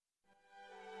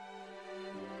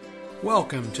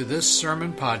Welcome to this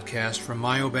sermon podcast from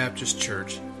Mayo Baptist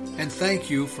Church, and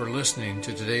thank you for listening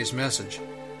to today's message.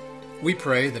 We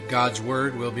pray that God's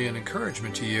Word will be an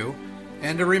encouragement to you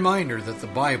and a reminder that the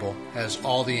Bible has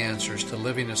all the answers to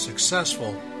living a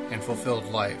successful and fulfilled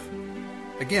life.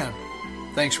 Again,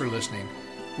 thanks for listening.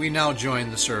 We now join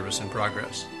the service in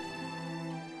progress.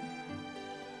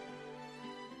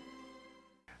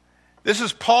 This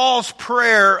is Paul's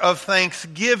prayer of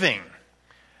thanksgiving,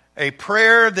 a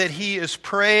prayer that he is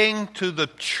praying to the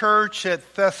church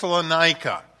at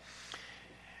Thessalonica.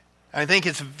 I think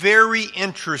it's very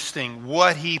interesting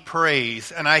what he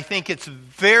prays, and I think it's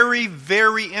very,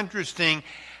 very interesting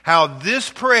how this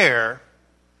prayer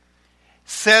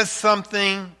says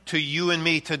something to you and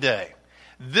me today.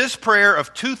 This prayer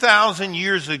of 2,000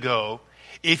 years ago,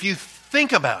 if you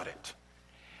think about it,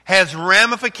 has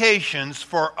ramifications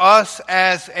for us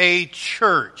as a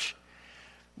church.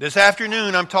 This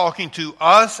afternoon, I'm talking to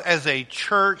us as a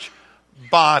church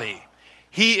body.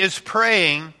 He is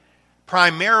praying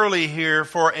primarily here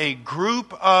for a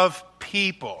group of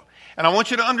people. And I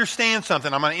want you to understand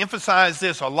something. I'm going to emphasize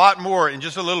this a lot more in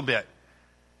just a little bit.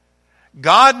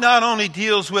 God not only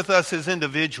deals with us as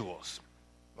individuals,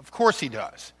 of course He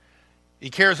does.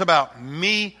 He cares about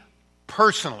me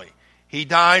personally. He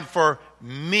died for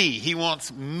me. He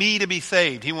wants me to be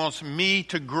saved. He wants me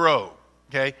to grow.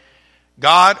 Okay?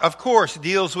 God, of course,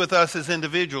 deals with us as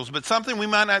individuals, but something we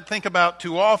might not think about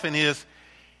too often is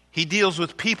He deals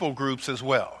with people groups as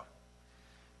well.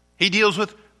 He deals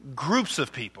with groups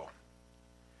of people.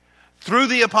 Through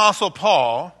the Apostle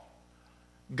Paul,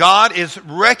 God is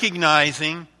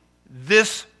recognizing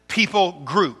this people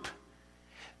group.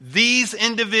 These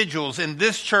individuals in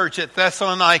this church at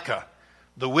Thessalonica,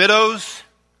 the widows,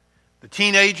 the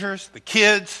teenagers, the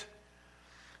kids,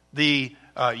 the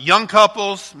young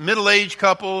couples, middle-aged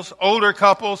couples, older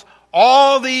couples,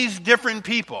 all these different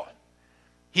people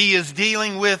He is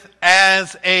dealing with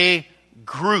as a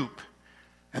group.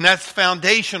 And that's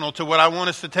foundational to what I want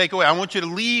us to take away. I want you to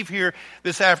leave here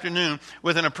this afternoon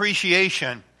with an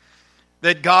appreciation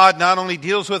that God not only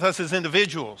deals with us as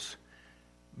individuals,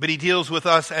 but He deals with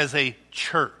us as a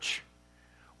church.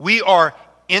 We are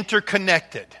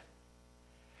interconnected.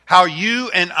 How you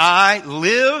and I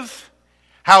live,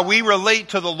 how we relate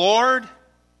to the Lord,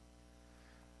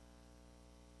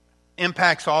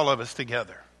 impacts all of us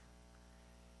together.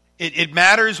 It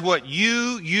matters what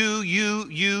you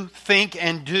think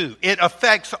and do. It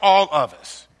affects all of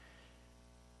us.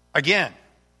 Again,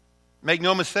 make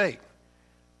no mistake,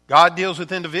 God deals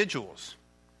with individuals,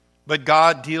 but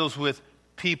God deals with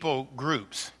people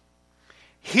groups.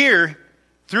 Here,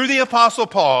 through the Apostle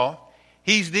Paul,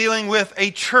 he's dealing with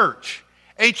a church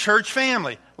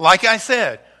family. Like I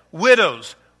said,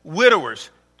 widows,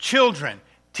 widowers, children,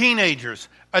 teenagers,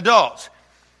 adults.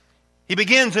 He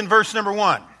begins in verse number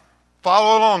 1.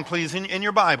 Follow along, please, in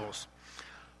your Bibles.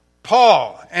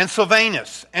 Paul and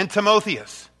Silvanus and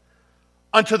Timotheus,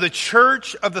 unto the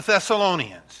church of the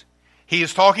Thessalonians. He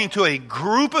is talking to a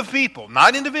group of people,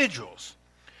 not individuals,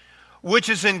 which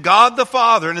is in God the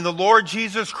Father and in the Lord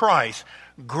Jesus Christ.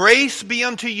 Grace be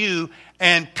unto you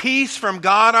and peace from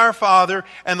God our Father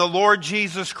and the Lord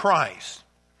Jesus Christ.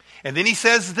 And then he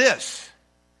says this,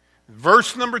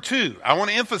 verse number 2. I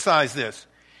want to emphasize this.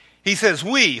 He says,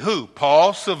 we, who?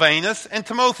 Paul, Silvanus, and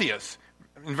Timotheus.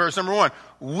 In verse number 1,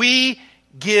 we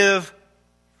give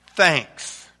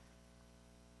thanks.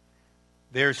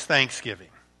 There's thanksgiving.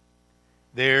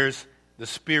 There's the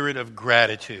spirit of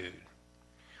gratitude.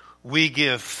 We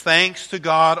give thanks to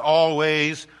God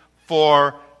always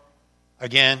for,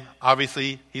 again,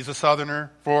 obviously, he's a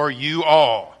Southerner, for you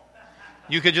all.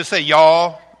 You could just say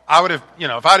y'all. I would have,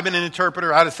 if I'd have been an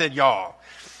interpreter, I'd have said y'all.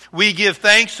 We give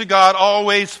thanks to God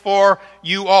always for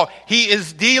you all. He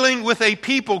is dealing with a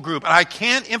people group. And I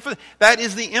can't that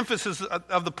is the emphasis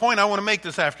of the point I want to make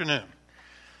this afternoon.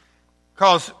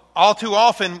 Because all too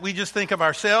often, we just think of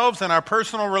ourselves and our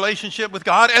personal relationship with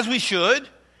God, as we should.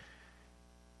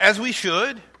 As we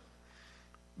should.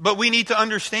 But we need to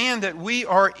understand that we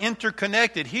are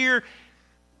interconnected. Here,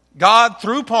 God,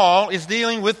 through Paul, is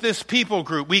dealing with this people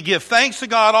group. We give thanks to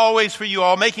God always for you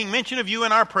all, making mention of you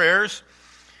in our prayers.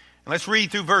 And let's read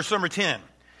through verse number 10.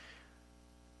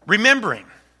 Remembering,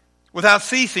 without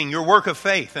ceasing, your work of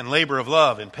faith and labor of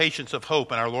love and patience of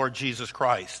hope in our Lord Jesus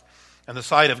Christ and the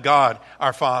sight of God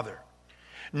our Father.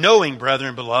 Knowing,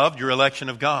 brethren beloved, your election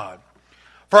of God.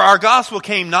 For our gospel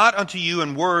came not unto you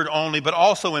in word only, but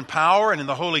also in power and in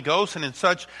the Holy Ghost and in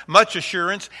such much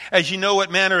assurance, as you know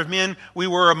what manner of men we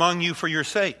were among you for your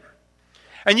sake.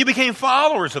 And you became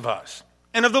followers of us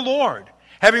and of the Lord,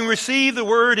 having received the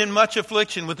word in much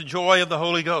affliction with the joy of the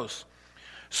Holy Ghost,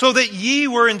 so that ye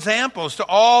were examples to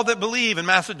all that believe in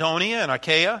Macedonia and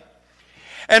Achaia.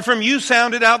 And from you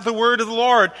sounded out the word of the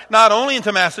Lord, not only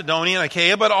into Macedonia and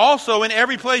Achaia, but also in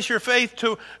every place your faith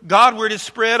to Godward is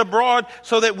spread abroad,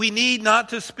 so that we need not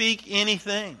to speak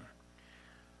anything.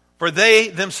 For they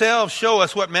themselves show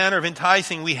us what manner of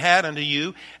enticing we had unto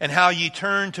you, and how ye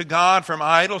turned to God from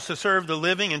idols to serve the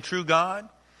living and true God,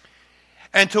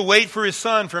 and to wait for his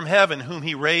Son from heaven, whom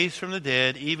he raised from the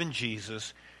dead, even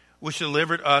Jesus, which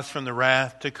delivered us from the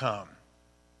wrath to come.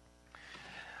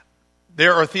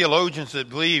 There are theologians that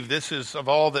believe this is, of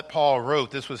all that Paul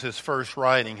wrote, this was his first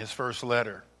writing, his first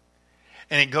letter.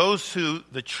 And it goes to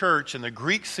the church in the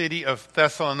Greek city of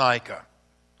Thessalonica.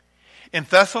 In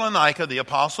Thessalonica, the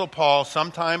Apostle Paul,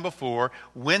 sometime before,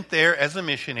 went there as a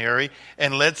missionary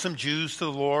and led some Jews to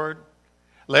the Lord,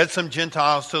 led some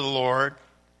Gentiles to the Lord,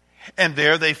 and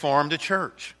there they formed a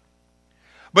church.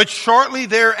 But shortly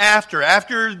thereafter,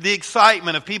 after the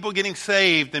excitement of people getting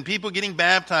saved and people getting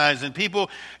baptized and people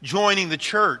joining the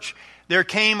church, there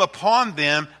came upon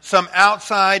them some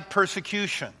outside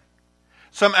persecution,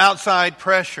 some outside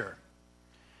pressure.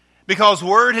 Because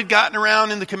word had gotten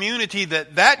around in the community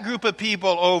that that group of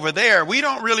people over there, we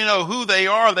don't really know who they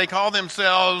are. They call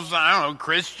themselves, I don't know,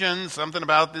 Christians, something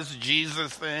about this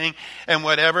Jesus thing and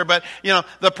whatever. But,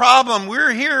 the problem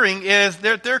we're hearing is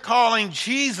that they're calling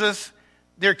Jesus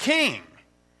their king.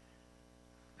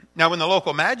 Now, when the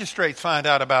local magistrates find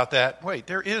out about that, wait,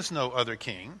 there is no other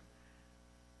king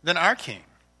than our king.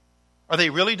 Are they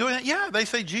really doing that? Yeah, they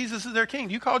say Jesus is their king.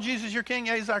 Do you call Jesus your king?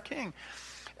 Yeah, he's our king.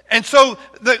 And so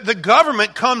the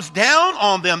government comes down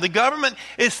on them. The government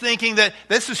is thinking that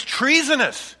this is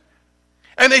treasonous.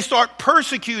 And they start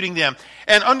persecuting them.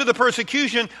 And under the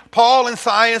persecution, Paul and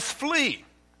Silas flee.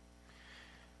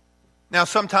 Now,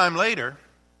 sometime later,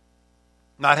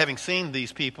 not having seen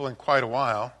these people in quite a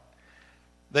while,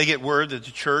 they get word that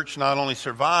the church not only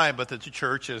survived, but that the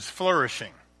church is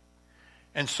flourishing.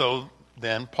 And so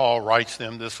then Paul writes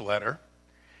them this letter.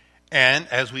 And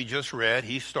as we just read,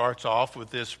 he starts off with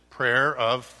this prayer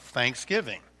of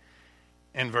thanksgiving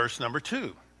in verse number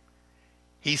 2.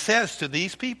 He says to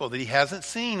these people that he hasn't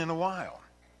seen in a while,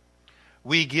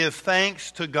 "We give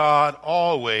thanks to God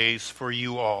always for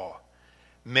you all,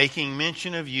 making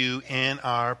mention of you in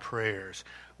our prayers."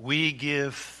 We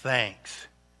give thanks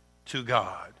to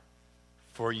God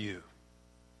for you.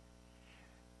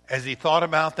 As he thought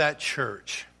about that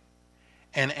church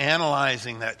and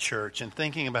analyzing that church and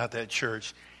thinking about that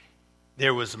church,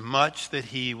 there was much that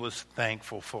he was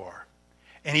thankful for.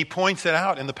 And he points it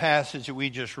out in the passage that we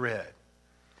just read.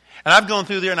 And I've gone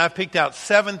through there and I've picked out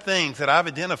 7 things that I've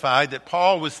identified that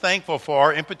Paul was thankful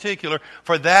for, in particular,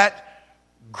 for that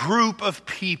group of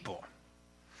people.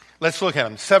 Let's look at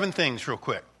them. 7 things real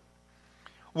quick.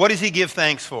 What does he give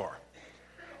thanks for?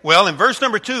 Well, in verse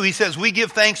number 2, he says, we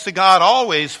give thanks to God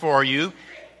always for you.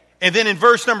 And then in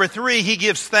verse number 3, he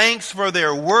gives thanks for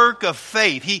their work of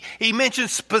faith. He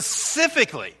mentions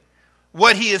specifically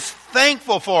what he is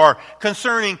thankful for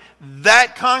concerning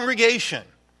that congregation.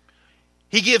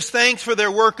 He gives thanks for their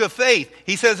work of faith.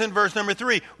 He says in verse number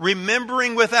 3,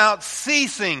 remembering without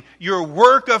ceasing your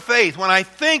work of faith. When I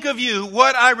think of you,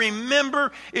 what I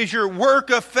remember is your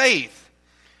work of faith.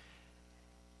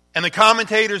 And the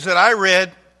commentators that I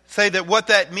read say that what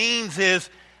that means is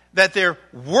that their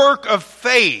work of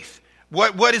faith,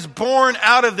 what is born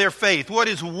out of their faith, what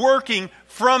is working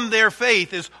from their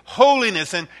faith is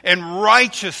holiness and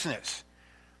righteousness.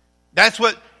 That's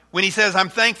what, when he says, I'm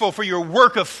thankful for your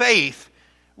work of faith,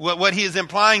 what he is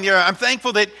implying there, I'm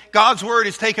thankful that God's word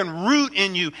has taken root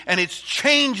in you and it's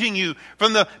changing you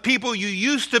from the people you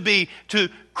used to be to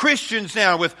Christians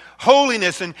now with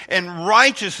holiness and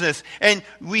righteousness. And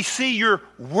we see your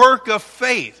work of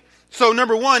faith. So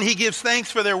number 1, he gives thanks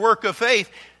for their work of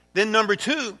faith. Then number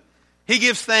 2, he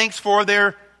gives thanks for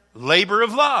their labor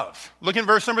of love. Look in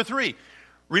verse number 3.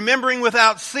 Remembering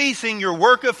without ceasing your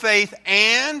work of faith,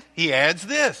 and he adds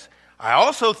this, I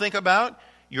also think about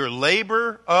your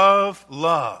labor of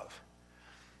love.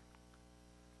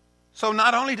 So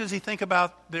not only does he think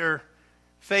about their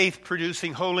faith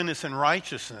producing holiness and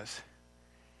righteousness,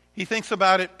 he thinks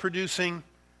about it producing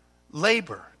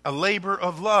labor, a labor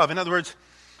of love. In other words,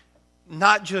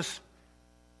 not just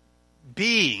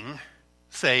being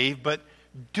saved, but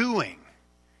doing.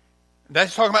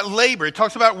 That's talking about labor. It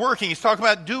talks about working. It's talking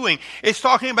about doing. It's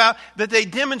talking about that they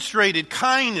demonstrated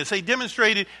kindness. They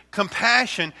demonstrated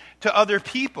compassion to other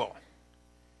people.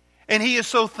 And he is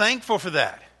so thankful for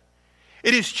that.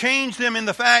 It has changed them in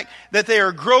the fact that they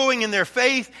are growing in their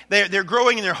faith. They're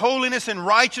growing in their holiness and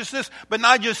righteousness, but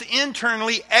not just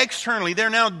internally, externally. They're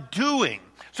now doing.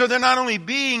 So they're not only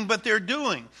being, but they're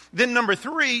doing. Then number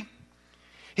 3,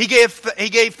 he gave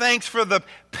thanks for the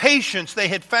patience they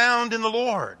had found in the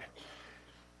Lord.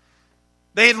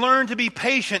 They had learned to be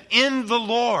patient in the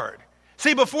Lord.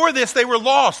 See, before this, they were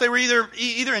lost. They were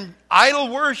either in idol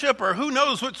worship or who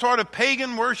knows what sort of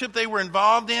pagan worship they were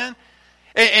involved in.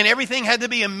 And everything had to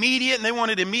be immediate, and they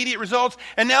wanted immediate results.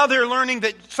 And now they're learning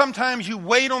that sometimes you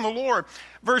wait on the Lord.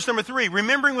 Verse number 3,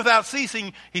 remembering without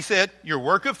ceasing, he said, your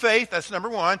work of faith, that's number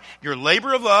 1. Your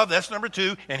labor of love, that's number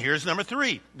 2. And here's number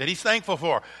 3 that he's thankful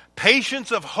for.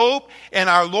 Patience of hope in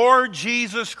our Lord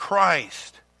Jesus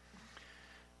Christ.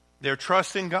 Their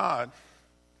trust in God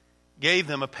gave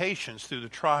them a patience through the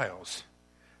trials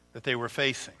that they were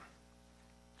facing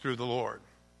through the Lord.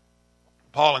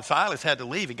 Paul and Silas had to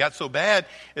leave. It got so bad,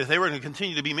 if they were going to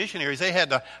continue to be missionaries, they had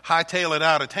to hightail it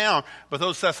out of town. But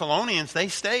those Thessalonians, they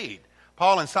stayed.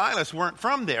 Paul and Silas weren't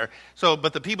from there,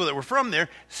 but the people that were from there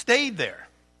stayed there.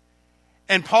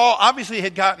 And Paul obviously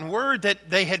had gotten word that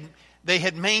they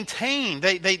had maintained.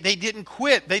 They didn't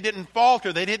quit. They didn't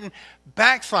falter. They didn't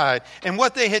backslide. And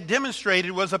what they had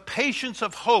demonstrated was a patience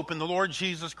of hope in the Lord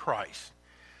Jesus Christ.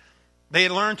 They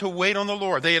had learned to wait on the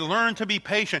Lord. They had learned to be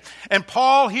patient. And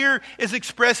Paul here is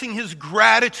expressing his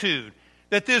gratitude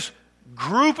that this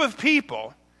group of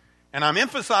people, and I'm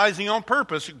emphasizing on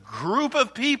purpose, group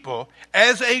of people,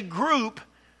 as a group,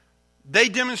 they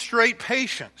demonstrate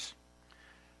patience.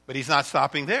 But he's not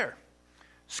stopping there.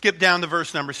 Skip down to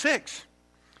verse number 6.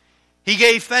 He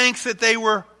gave thanks that they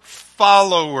were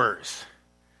followers.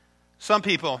 Some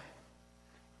people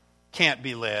can't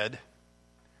be led.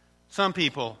 Some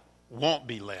people won't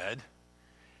be led.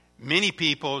 Many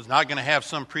people is not going to have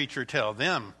some preacher tell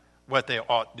them what they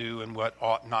ought to do and what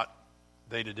ought not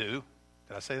they to do.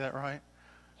 Did I say that right?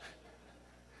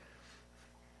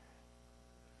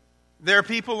 There are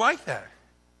people like that.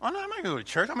 Well, no, I'm not going to go to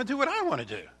church. I'm going to do what I want to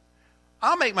do.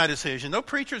 I'll make my decision. No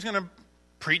preacher's going to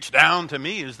preach down to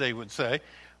me, as they would say.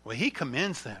 Well, he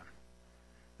commends them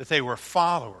that they were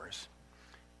followers.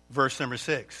 Verse number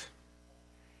 6.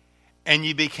 And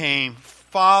you became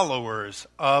followers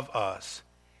of us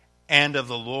and of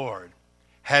the Lord,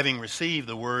 having received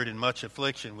the word in much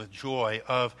affliction with joy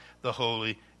of the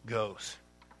Holy Ghost.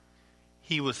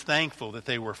 He was thankful that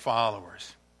they were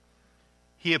followers.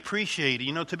 He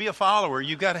appreciated, to be a follower,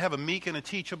 you've got to have a meek and a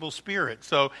teachable spirit.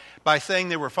 So by saying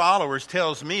they were followers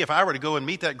tells me if I were to go and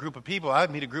meet that group of people,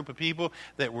 I'd meet a group of people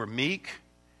that were meek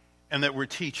and that were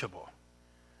teachable.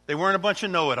 They weren't a bunch of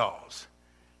know-it-alls.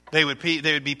 They would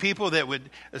be people that would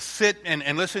sit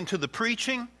and listen to the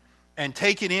preaching and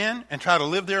take it in and try to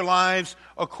live their lives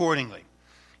accordingly.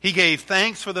 He gave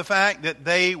thanks for the fact that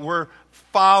they were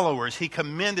followers. He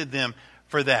commended them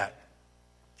for that.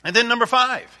 And then number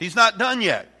 5, he's not done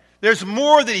yet. There's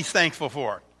more that he's thankful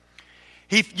for.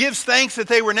 He gives thanks that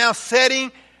they were now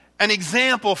setting an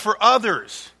example for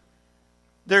others.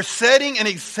 They're setting an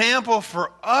example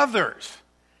for others.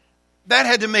 That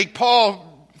had to make Paul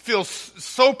feel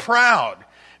so proud.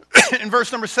 In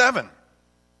verse number 7.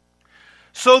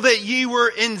 So that ye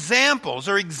were examples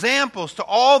to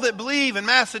all that believe in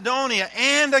Macedonia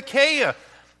and Achaia.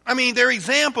 I mean, their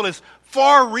example is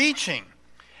far-reaching.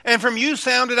 And from you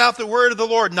sounded out the word of the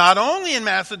Lord, not only in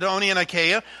Macedonia and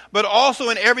Achaia, but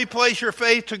also in every place your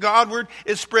faith to Godward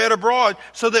is spread abroad,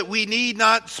 so that we need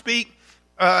not speak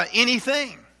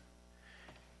anything.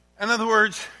 In other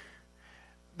words,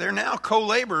 they're now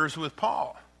co-laborers with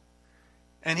Paul.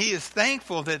 And he is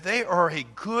thankful that they are a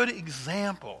good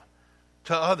example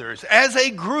to others. As a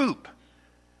group,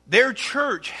 their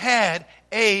church had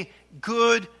a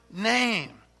good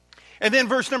name. And then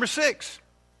verse number 6.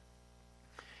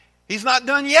 He's not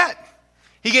done yet.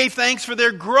 He gave thanks for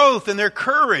their growth and their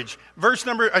courage. Verse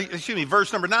number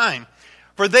 9.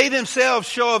 For they themselves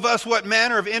show of us what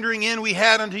manner of entering in we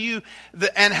had unto you,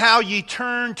 and how ye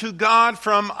turned to God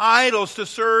from idols to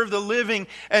serve the living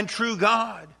and true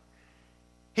God.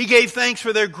 He gave thanks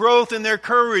for their growth and their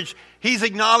courage. He's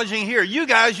acknowledging here, you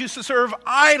guys used to serve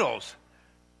idols.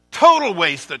 Total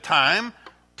waste of time,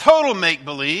 total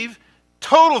make-believe,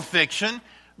 total fiction.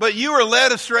 But you were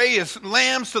led astray as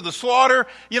lambs to the slaughter,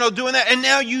 doing that. And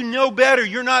now you know better.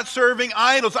 You're not serving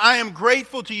idols. I am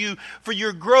grateful to you for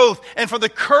your growth and for the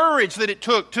courage that it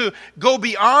took to go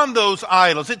beyond those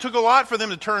idols. It took a lot for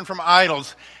them to turn from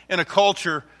idols in a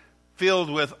culture filled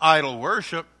with idol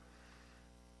worship.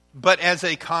 But as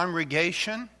a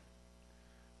congregation,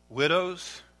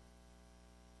 widowers,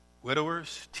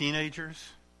 teenagers,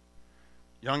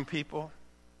 young people,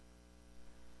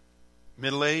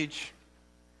 middle-aged,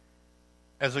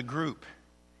 as a group,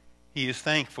 he is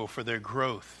thankful for their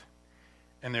growth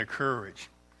and their courage.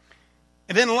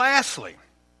 And then lastly,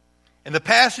 In the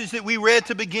passage that we read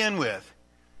to begin with,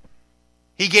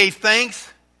 he gave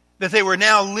thanks that they were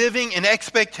now living in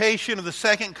expectation of the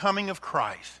second coming of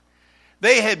Christ.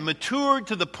 They had matured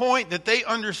to the point that they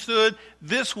understood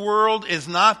this world is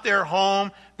not their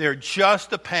home. They're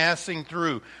just a passing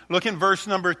through. Look in verse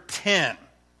number 10.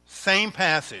 Same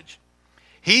passage.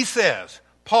 He says,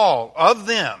 Paul, of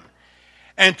them,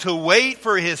 and to wait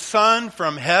for his Son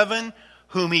from heaven,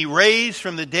 whom he raised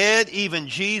from the dead, even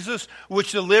Jesus,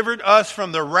 which delivered us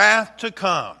from the wrath to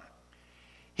come.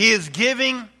 He is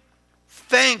giving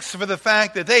thanks for the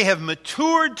fact that they have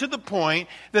matured to the point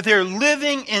that they're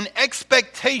living in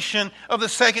expectation of the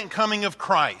second coming of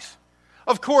Christ.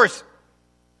 Of course,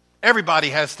 everybody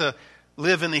has to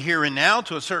live in the here and now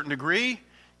to a certain degree.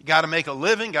 You got to make a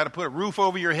living, got to put a roof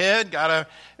over your head, got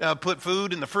to put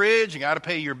food in the fridge, you got to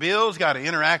pay your bills, got to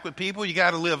interact with people, you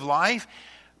got to live life.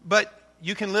 But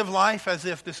you can live life as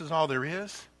if this is all there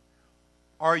is,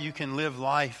 or you can live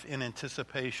life in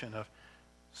anticipation of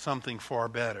something far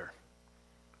better,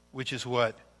 which is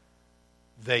what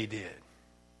they did.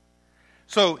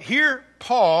 So here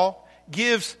Paul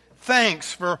gives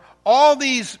thanks for all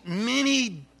these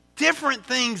many different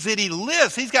things that he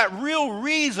lists. He's got real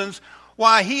reasons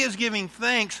why he is giving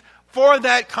thanks for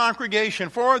that congregation,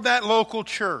 for that local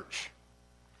church.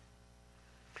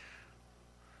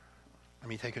 Let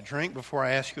me take a drink before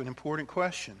I ask you an important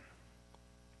question.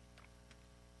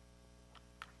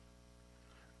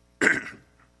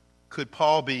 Could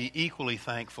Paul be equally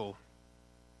thankful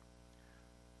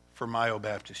for Mayo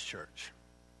Baptist Church?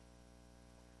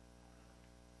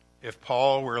 If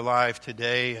Paul were alive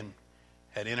today and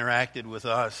had interacted with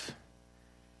us,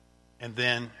 and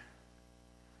then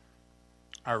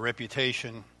our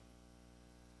reputation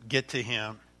get to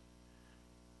him,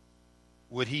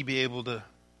 would he be able to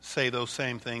say those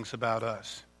same things about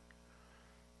us?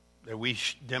 That we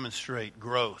demonstrate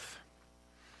growth,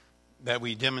 that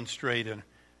we demonstrate an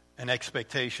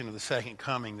expectation of the second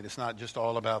coming, that it's not just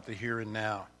all about the here and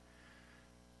now,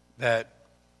 that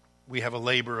we have a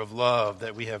labor of love,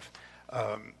 that we have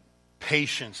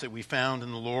patience that we found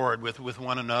in the Lord with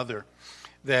one another,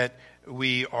 that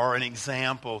we are an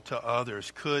example to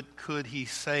others. Could he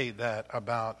say that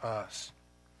about us?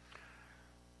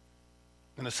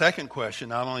 And the second question,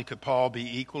 not only could Paul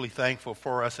be equally thankful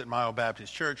for us at Mayo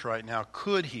Baptist Church right now,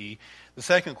 could he? The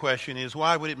second question is,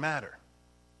 why would it matter?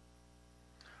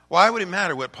 Why would it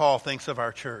matter what Paul thinks of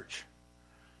our church?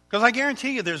 Because I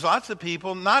guarantee you there's lots of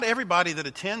people, not everybody that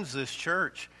attends this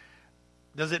church,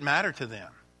 does it matter to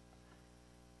them.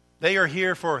 They are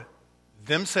here for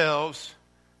themselves,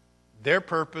 their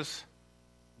purpose,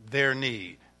 their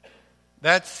need.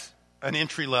 That's an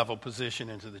entry-level position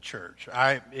into the church.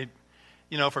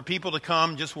 For people to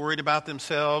come just worried about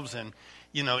themselves and,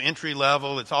 entry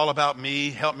level, it's all about me,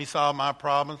 help me solve my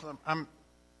problems.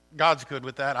 God's good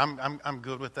with that. I'm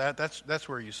good with that. That's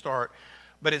where you start.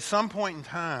 But at some point in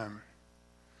time,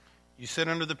 you sit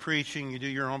under the preaching, you do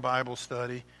your own Bible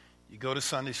study, you go to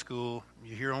Sunday school,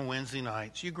 you hear on Wednesday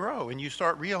nights, you grow and you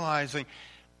start realizing,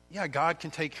 yeah, God can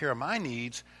take care of my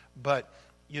needs, but,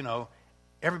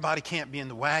 everybody can't be in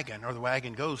the wagon or the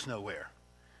wagon goes nowhere.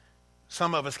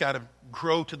 Some of us got to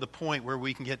grow to the point where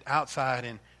we can get outside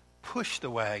and push the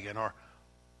wagon or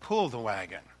pull the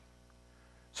wagon.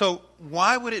 So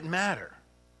why would it matter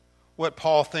what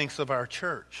Paul thinks of our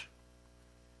church?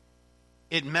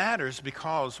 It matters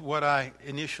because what I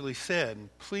initially said,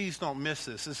 and please don't miss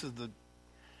this. This is the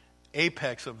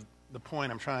apex of the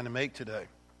point I'm trying to make today.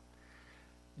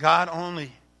 God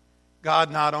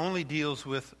not only deals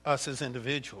with us as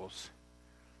individuals,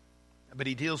 but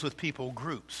he deals with people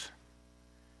groups.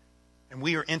 And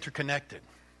we are interconnected.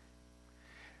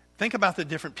 Think about the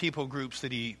different people groups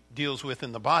that he deals with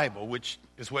in the Bible, which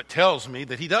is what tells me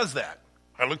that he does that.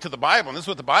 I look to the Bible, and this is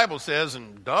what the Bible says,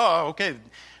 and okay,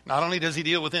 not only does he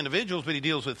deal with individuals, but he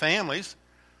deals with families.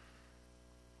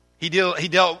 He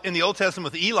dealt in the Old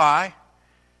Testament with Eli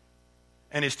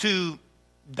and his two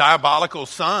diabolical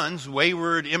sons,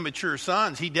 wayward, immature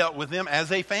sons. He dealt with them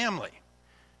as a family.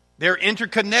 Their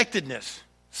interconnectedness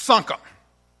sunk them.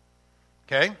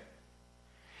 Okay?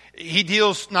 He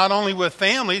deals not only with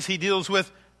families, he deals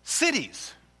with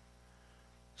cities.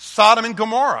 Sodom and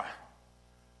Gomorrah,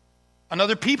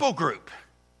 another people group,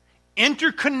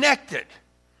 interconnected.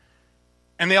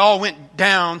 And they all went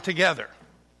down together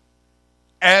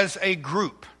as a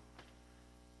group.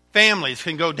 Families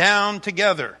can go down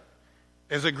together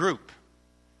as a group.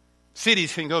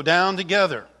 Cities can go down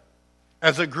together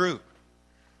as a group.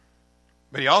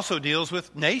 But he also deals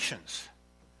with nations.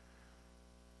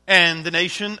 And the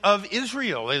nation of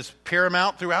Israel is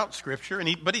paramount throughout Scripture.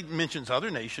 But he mentions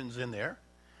other nations in there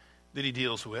that he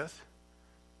deals with.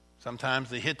 Sometimes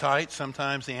the Hittites,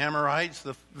 sometimes the Amorites,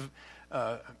 the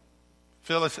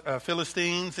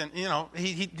Philistines, and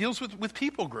he deals with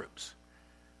people groups.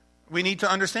 We need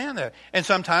to understand that. And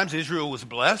sometimes Israel was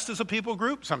blessed as a people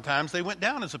group. Sometimes they went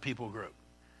down as a people group.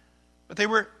 But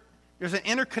there's an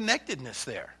interconnectedness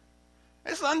there.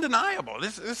 It's undeniable.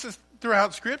 This is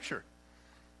throughout Scripture.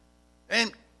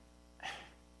 And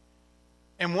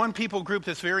one people group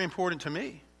that's very important to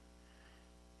me,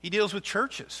 he deals with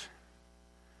churches.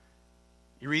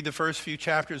 You read the first few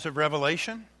chapters of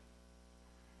Revelation.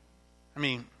 I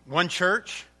mean, one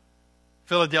church,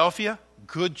 Philadelphia,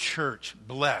 good church,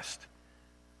 blessed.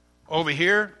 Over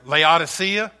here,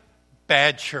 Laodicea,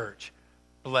 bad church,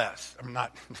 blessed. I'm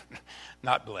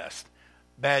not blessed,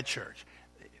 bad church.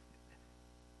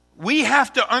 We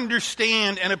have to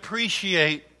understand and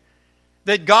appreciate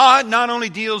that God not only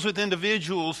deals with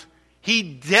individuals, He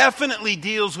definitely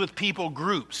deals with people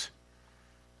groups.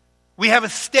 We have a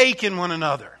stake in one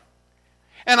another.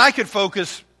 And I could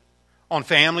focus on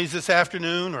families this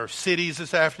afternoon, or cities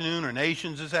this afternoon, or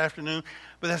nations this afternoon,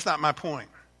 but that's not my point.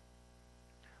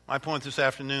 My point this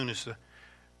afternoon is to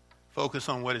focus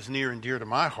on what is near and dear to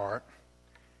my heart,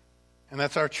 and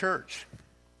that's our church.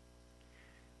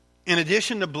 In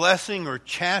addition to blessing or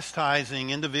chastising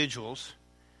individuals,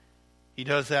 He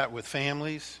does that with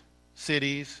families,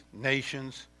 cities,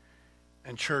 nations,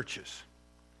 and churches.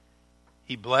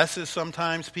 He blesses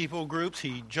sometimes people groups.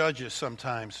 He judges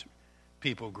sometimes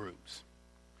people groups.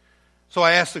 So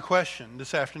I asked the question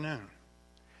this afternoon.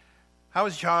 How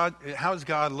is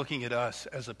God looking at us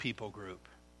as a people group?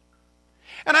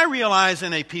 And I realize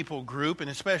in a people group, and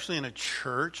especially in a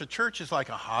church is like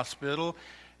a hospital.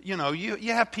 You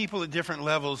have people at different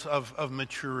levels of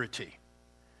maturity.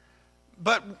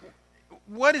 But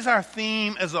what is our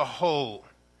theme as a whole?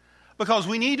 Because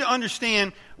we need to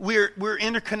understand we're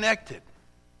interconnected.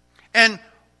 And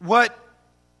what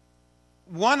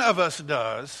one of us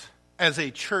does as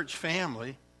a church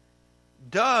family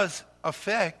does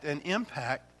affect and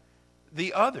impact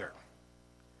the other.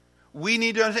 We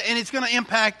need to understand, and it's going to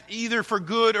impact either for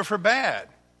good or for bad.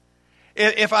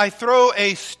 If I throw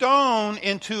a stone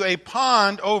into a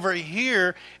pond over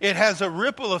here, it has a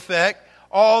ripple effect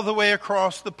all the way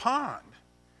across the pond.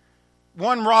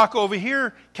 One rock over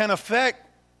here can affect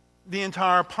the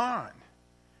entire pond.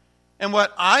 And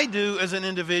what I do as an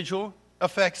individual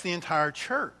affects the entire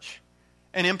church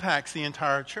and impacts the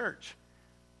entire church.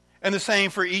 And the same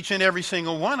for each and every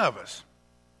single one of us.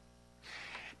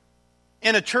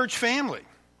 In a church family,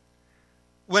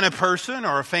 when a person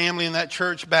or a family in that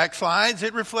church backslides,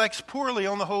 it reflects poorly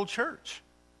on the whole church.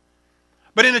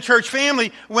 But in a church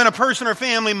family, when a person or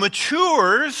family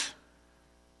matures,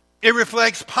 it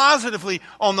reflects positively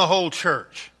on the whole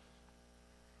church.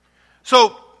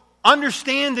 So,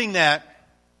 understanding that,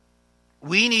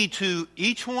 we need to,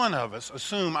 each one of us,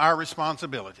 assume our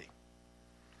responsibility.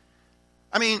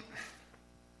 I mean,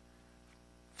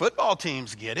 football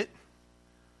teams get it.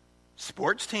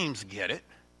 Sports teams get it.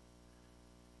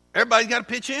 Everybody's got to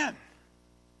pitch in.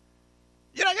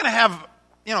 You're not going to have,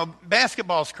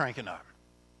 basketball's cranking up.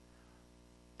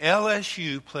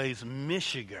 LSU plays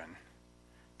Michigan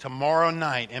tomorrow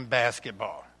night in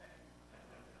basketball.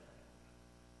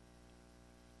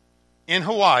 In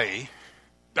Hawaii.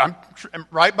 I'm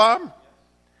right, Bob?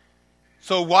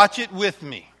 So watch it with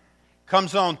me.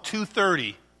 Comes on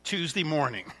 2:30 Tuesday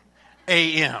morning,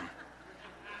 a.m.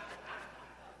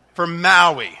 from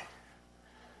Maui.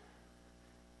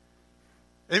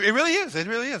 It really is. It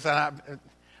really is. And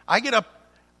I get up,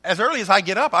 as early as I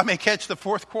get up, I may catch the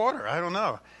fourth quarter. I don't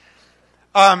know.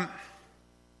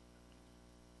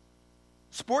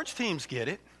 Sports teams get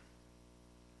it.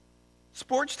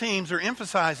 Sports teams are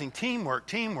emphasizing teamwork,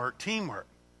 teamwork, teamwork.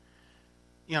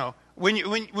 When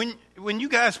you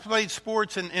guys played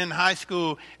sports in high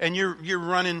school and you're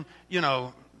running,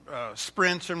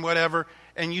 sprints and whatever,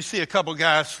 and you see a couple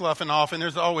guys sloughing off, and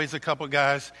there's always a couple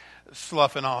guys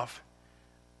sloughing off.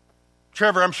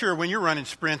 Trevor, I'm sure when you're running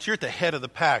sprints, you're at the head of the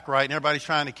pack, right? And everybody's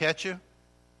trying to catch you.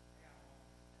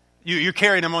 You're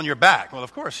carrying them on your back. Well,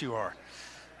 of course you are.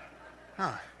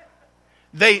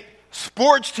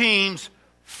 Sports teams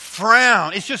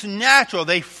frown. It's just natural.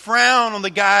 They frown on the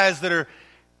guys that are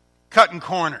cutting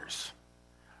corners.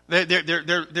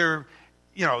 They're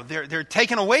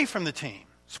taken away from the team.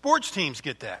 Sports teams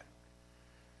get that.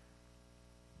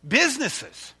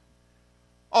 Businesses.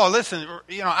 Oh, listen.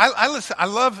 I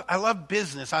love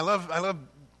business. I love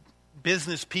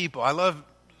business people. I love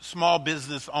small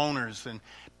business owners and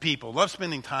people. Love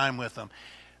spending time with them.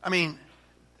 I mean,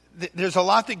 there's a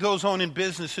lot that goes on in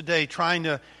business today trying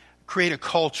to create a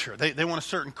culture. They want a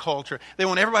certain culture. They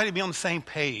want everybody to be on the same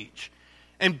page.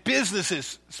 And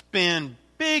businesses spend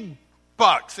big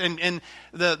bucks. And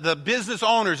the business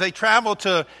owners, they travel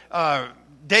to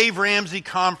Dave Ramsey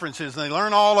conferences, and they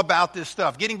learn all about this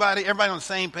stuff, getting everybody on the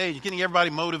same page, getting everybody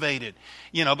motivated,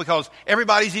 because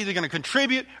everybody's either going to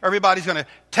contribute or everybody's going to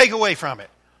take away from it.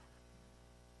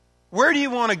 Where do you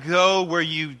want to go where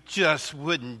you just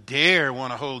wouldn't dare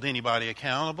want to hold anybody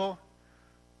accountable?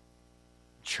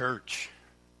 Church.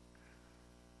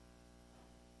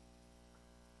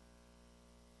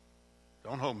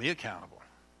 Don't hold me accountable.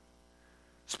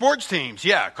 Sports teams,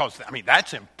 yeah, because,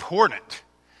 that's important.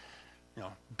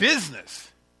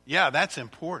 Business, yeah, that's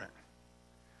important.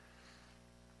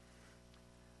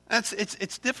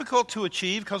 It's difficult to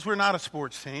achieve because we're not a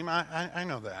sports team. I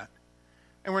know that.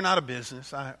 And we're not a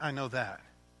business. I know that.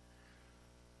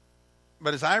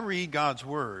 But as I read God's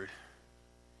Word,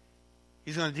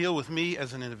 He's going to deal with me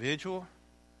as an individual.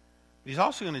 But He's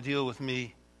also going to deal with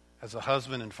me as a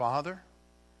husband and father.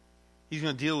 He's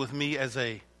going to deal with me as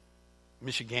a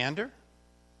Michigander.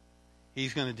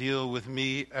 He's going to deal with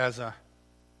me as a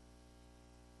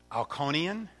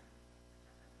Alconian.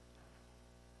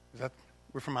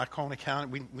 We're from Alcona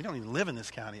County. We don't even live in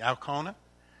this county. Alcona.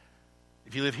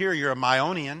 If you live here, you're a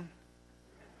Myonian.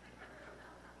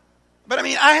 But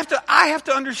I have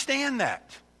to understand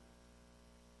that.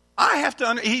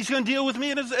 He's going to deal with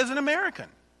me as an American.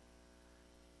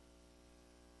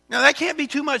 Now, that can't be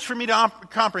too much for me to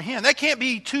comprehend. That can't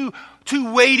be too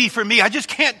weighty for me. I just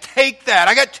can't take that.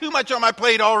 I got too much on my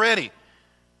plate already.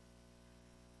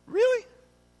 Really?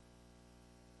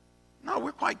 No,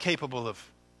 we're quite capable of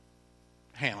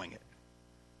handling it.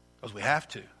 Because we have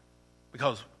to.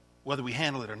 Because whether we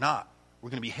handle it or not, we're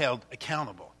going to be held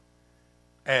accountable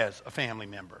as a family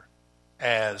member,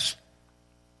 as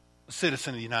a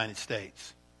citizen of the United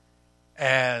States,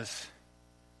 as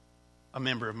a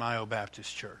member of Mayo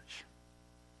Baptist Church.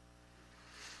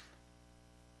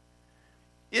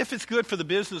 If it's good for the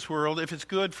business world, if it's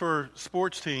good for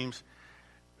sports teams,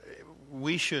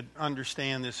 we should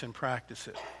understand this and practice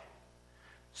it.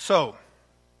 So,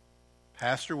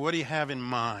 Pastor, what do you have in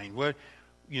mind?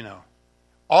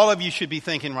 All of you should be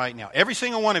thinking right now. Every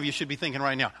single one of you should be thinking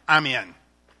right now, I'm in.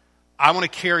 I want to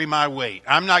carry my weight.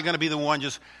 I'm not going to be the one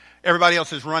everybody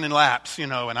else is running laps,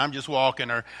 and I'm just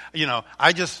walking, or,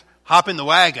 I just hop in the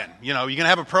wagon. You're going to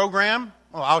have a program?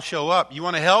 Well, I'll show up. You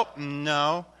want to help?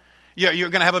 No. You're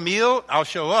going to have a meal? I'll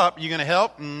show up. You going to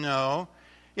help? No.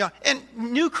 And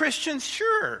new Christians,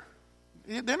 sure.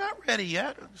 They're not ready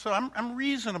yet, so I'm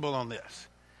reasonable on this.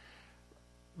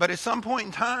 But at some point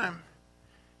in time,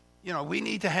 we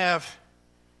need to have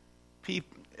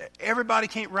people. Everybody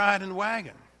can't ride in the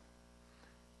wagon.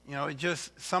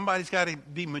 Somebody's got to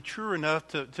be mature enough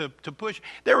to push.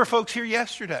 There were folks here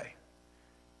yesterday.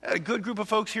 I had a good group of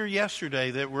folks here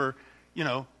yesterday that were,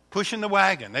 pushing the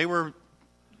wagon. They were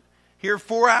here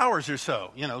 4 hours or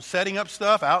so, setting up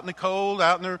stuff out in the cold,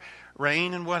 out in the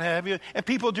rain and what have you. And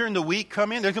people during the week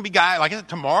come in. There's going to be guys, like I said,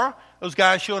 tomorrow, those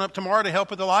guys showing up tomorrow to help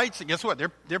with the lights. And guess what?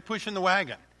 They're pushing the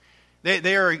wagon.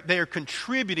 They are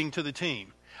contributing to the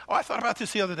team. Oh, I thought about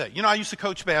this the other day. I used to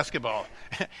coach basketball,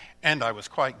 and I was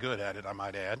quite good at it, I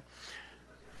might add.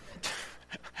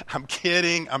 I'm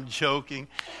kidding. I'm joking.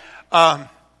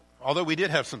 Although we did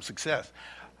have some success.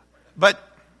 But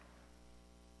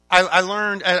I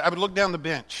learned, I would look down the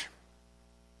bench,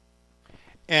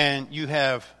 and you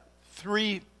have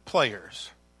 3 players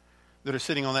that are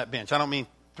sitting on that bench. I don't mean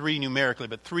 3 numerically,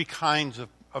 but 3 kinds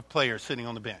of players sitting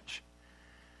on the bench.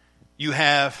 You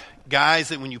have guys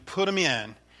that when you put them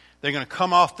in, they're going to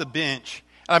come off the bench.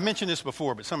 I've mentioned this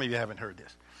before, but some of you haven't heard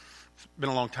this. It's been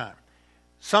a long time.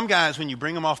 Some guys, when you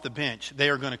bring them off the bench, they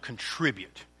are going to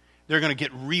contribute. They're going to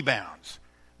get rebounds.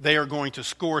 They are going to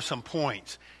score some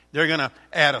points. They're going to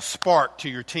add a spark to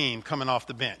your team coming off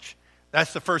the bench.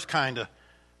 That's the first kind of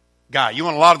guy. You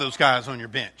want a lot of those guys on your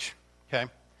bench.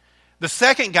 Okay? The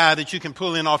second guy that you can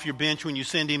pull in off your bench when you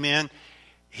send him in,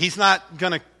 he's not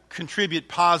going to contribute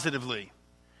positively,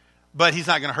 but he's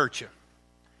not going to hurt you.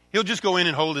 He'll just go in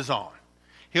and hold his own.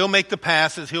 He'll make the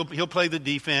passes. He'll play the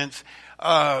defense,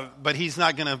 but he's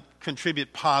not going to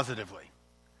contribute positively.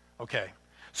 Okay.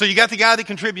 So you got the guy that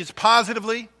contributes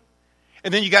positively,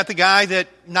 and then you got the guy that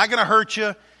not going to hurt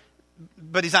you,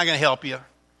 but he's not going to help you.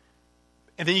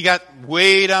 And then you got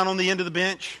way down on the end of the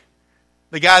bench,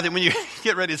 the guy that when you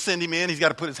get ready to send him in, he's got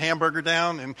to put his hamburger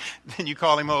down, and then you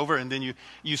call him over, and then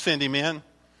you send him in.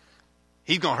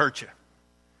 He's going to hurt you.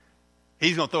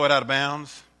 He's going to throw it out of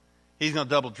bounds. He's going to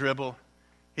double dribble.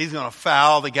 He's going to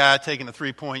foul the guy taking a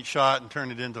 3-point shot and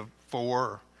turn it into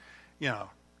 4.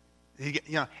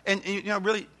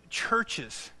 Really,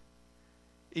 churches,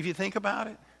 if you think about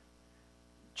it,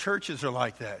 churches are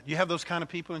like that. You have those kind of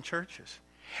people in churches.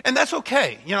 And that's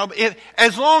okay.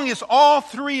 As long as all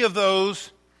three of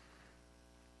those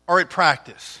are at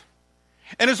practice.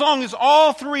 And as long as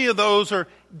all three of those are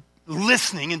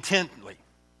listening intently.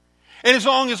 And as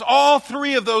long as all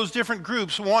three of those different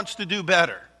groups wants to do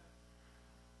better.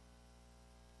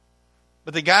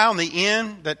 But the guy on the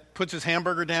end that puts his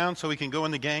hamburger down so he can go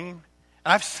in the game,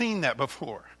 I've seen that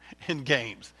before in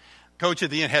games. Coach at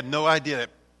the end had no idea that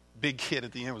big kid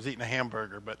at the end was eating a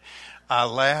hamburger, but I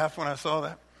laughed when I saw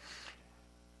that.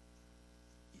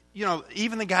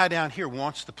 Even the guy down here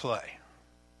wants to play.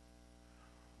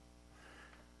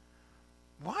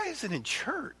 Why is it in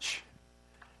church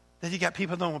that you got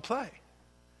people that don't want to play?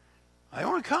 They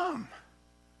want to come,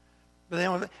 but they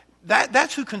don't want to.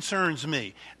 That's who concerns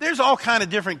me. There's all kind of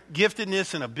different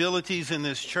giftedness and abilities in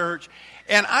this church,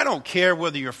 and I don't care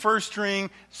whether you're first string,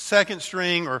 second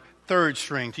string, or third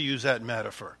string, to use that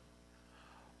metaphor.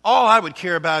 All I would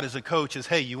care about as a coach is,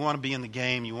 hey, you want to be in the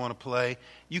game, you want to play,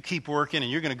 you keep working,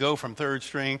 and you're going to go from third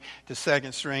string to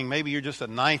second string. Maybe you're just a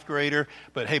ninth grader,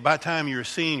 but hey, by the time you're a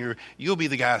senior, you'll be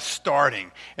the guy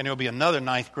starting, and there'll be another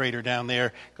ninth grader down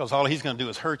there, because all he's going to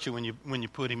do is hurt you when you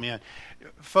put him in.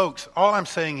 Folks, all I'm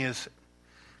saying is,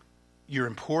 you're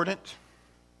important,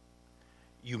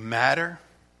 you matter.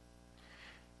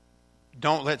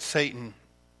 Don't let Satan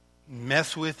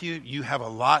mess with you. You have a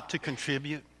lot to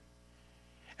contribute.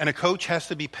 And a coach has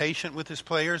to be patient with his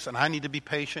players, and I need to be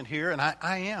patient here, and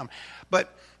I am.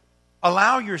 But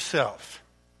allow yourself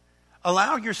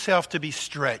to be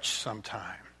stretched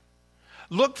sometime.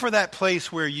 Look for that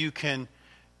place where you can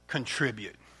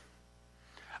contribute.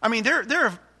 I mean, there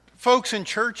are folks in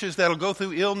churches that'll go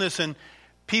through illness, and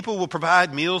people will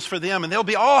provide meals for them, and they'll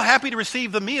be all happy to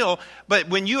receive the meal, but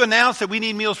when you announce that we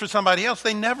need meals for somebody else,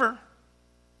 they never,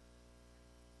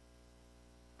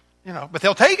 but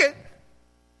they'll take it.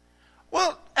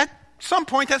 Well, at some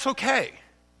point, that's okay.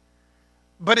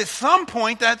 But at some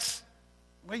point,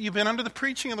 you've been under the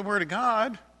preaching of the Word of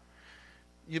God.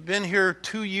 You've been here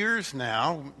 2 years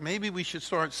now. Maybe we should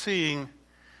start seeing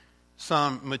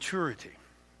some maturity.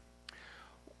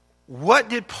 What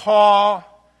did Paul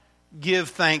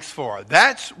give thanks for?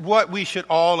 That's what we should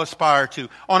all aspire to.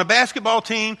 On a basketball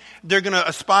team, they're going to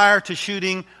aspire to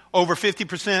shooting over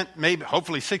 50%, maybe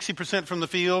hopefully 60% from the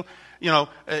field.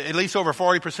 At least over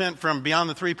 40% from beyond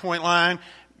the three-point line,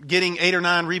 getting 8 or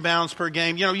 9 rebounds per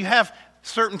game. You have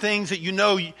certain things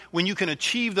that when you can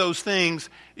achieve those things,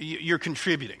 you're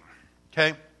contributing,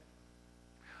 okay?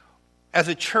 As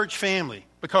a church family,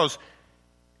 because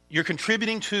you're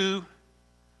contributing to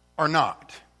or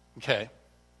not, okay?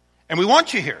 And we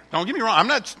want you here. Don't get me wrong. I'm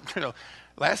not,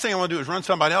 last thing I want to do is run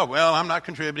somebody out. Well, I'm not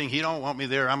contributing. He don't want me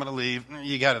there. I'm going to leave.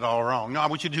 You got it all wrong. No, I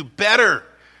want you to do better.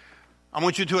 I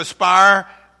want you to aspire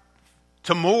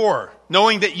to more,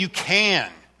 knowing that you can,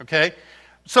 okay?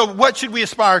 So what should we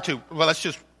aspire to? Well, let's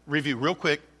just review real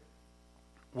quick.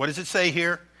 What does it say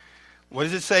here? What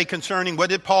does it say concerning, what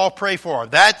did Paul pray for?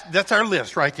 That's our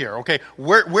list right there, okay?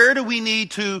 Where do we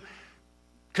need to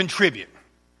contribute?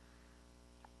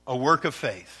 A work of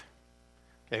faith.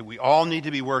 Okay, we all need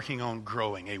to be working on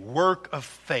growing. A work of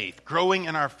faith, growing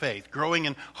in our faith, growing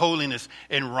in holiness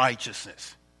and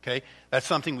righteousness. Okay, that's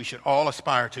something we should all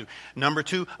aspire to. Number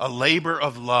 2, a labor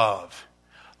of love.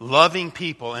 Loving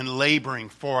people and laboring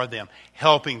for them,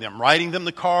 helping them, writing them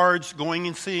the cards, going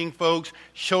and seeing folks,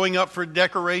 showing up for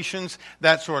decorations,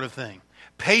 that sort of thing.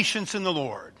 Patience in the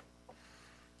Lord.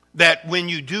 That when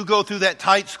you do go through that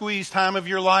tight squeeze time of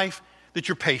your life, that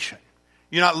you're patient.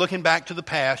 You're not looking back to the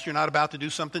past. You're not about to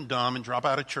do something dumb and drop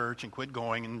out of church and quit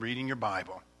going and reading your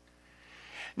Bible.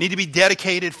 Need to be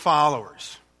dedicated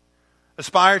followers.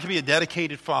 Aspire to be a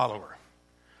dedicated follower.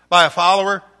 By a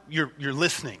follower, you're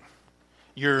listening.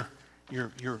 You're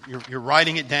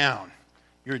writing it down.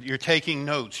 You're taking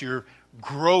notes. You're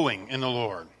growing in the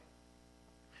Lord.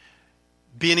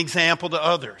 Be an example to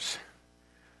others.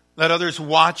 Let others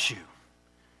watch you.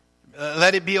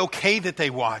 Let it be okay that they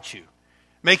watch you.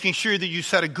 Making sure that you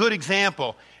set a good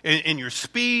example in your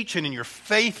speech and in your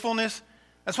faithfulness.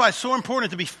 That's why it's so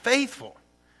important to be faithful.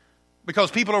 Because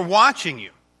people are watching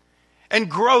you. And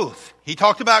growth. He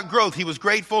talked about growth. He was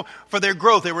grateful for their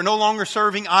growth. They were no longer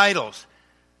serving idols.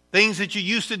 Things that you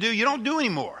used to do, you don't do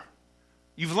anymore.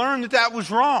 You've learned that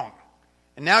was wrong.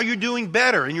 And now you're doing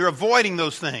better and you're avoiding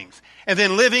those things. And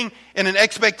then living in an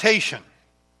expectation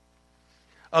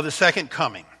of the second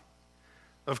coming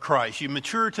of Christ. You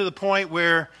mature to the point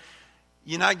where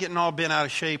you're not getting all bent out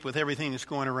of shape with everything that's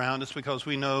going around us, because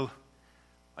we know,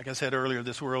 like I said earlier,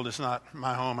 this world is not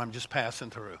my home. I'm just passing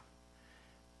through.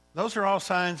 Those are all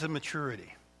signs of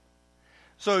maturity.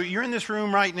 So you're in this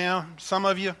room right now, some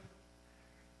of you,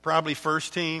 probably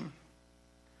first team,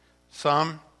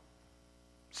 some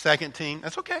second team.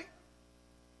 That's okay.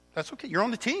 That's okay. You're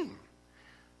on the team.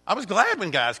 I was glad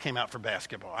when guys came out for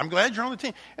basketball. I'm glad you're on the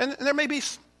team. And there may be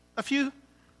a few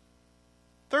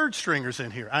third stringers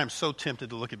in here. I am so tempted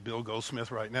to look at Bill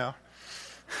Goldsmith right now.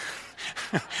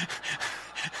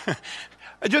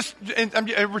 Just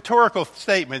a rhetorical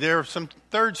statement. There are some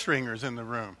third stringers in the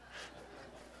room.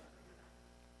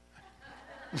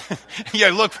 Yeah,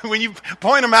 look, when you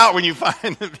point them out when you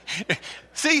find them.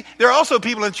 See, there are also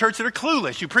people in church that are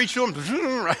clueless. You preach to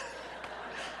them.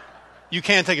 You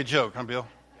can take a joke, huh, Bill?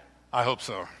 I hope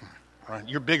so. Right.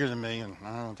 You're bigger than me. And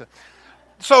I don't know.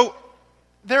 So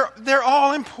they're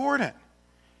all important.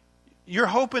 You're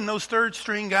hoping those third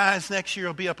string guys next year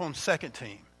will be up on second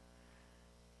team.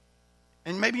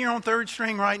 And maybe you're on third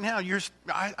string right now.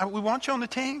 We want you on the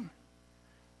team.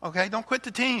 Okay? Don't quit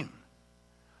the team.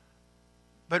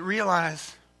 But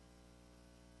realize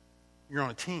you're on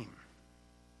a team.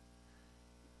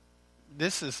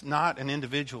 This is not an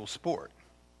individual sport.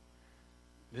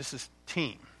 This is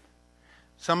team.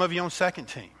 Some of you on second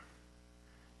team.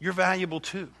 You're valuable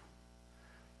too.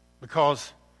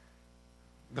 Because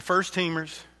the first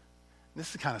teamers,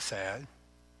 this is kind of sad,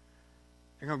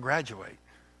 they're going to graduate.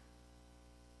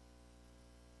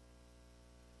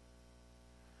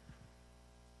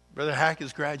 Brother Hack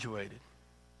has graduated.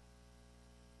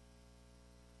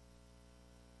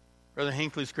 Brother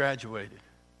Hinckley's graduated.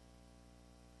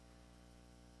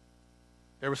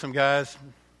 There were some guys,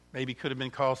 maybe could have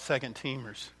been called second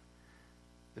teamers,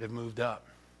 that have moved up.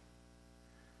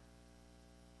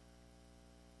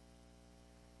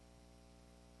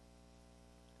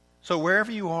 So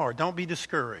wherever you are, don't be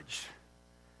discouraged.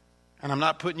 And I'm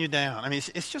not putting you down. I mean,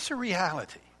 it's just a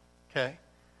reality, okay?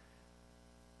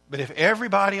 But if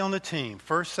everybody on the team,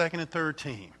 first, second, and third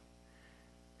team,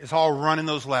 is all running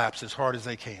those laps as hard as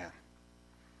they can,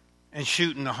 and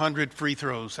shooting 100 free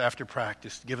throws after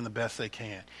practice, giving the best they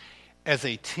can, as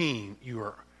a team,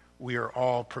 we are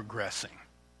all progressing.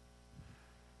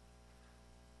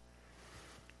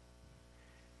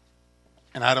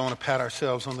 And I don't want to pat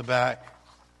ourselves on the back,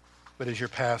 but as your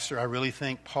pastor, I really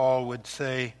think Paul would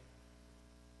say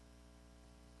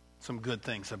some good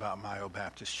things about Mayo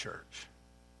Baptist Church.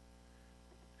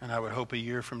 And I would hope a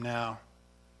year from now,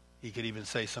 he could even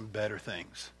say some better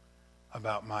things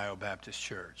about Mayo Baptist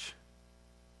Church.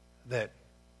 That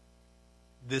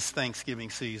this Thanksgiving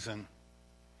season,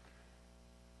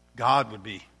 God would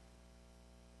be,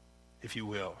 if you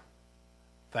will,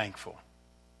 thankful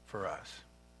for us.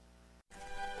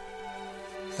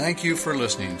 Thank you for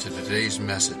listening to today's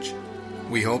message.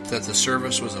 We hope that the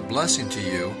service was a blessing to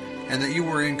you and that you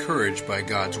were encouraged by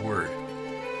God's Word.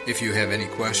 If you have any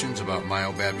questions about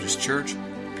Mayo Baptist Church,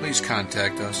 please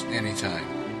contact us anytime.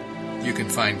 You can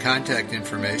find contact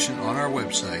information on our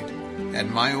website at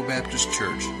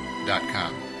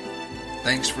mayobaptistchurch.com.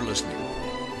 Thanks for listening.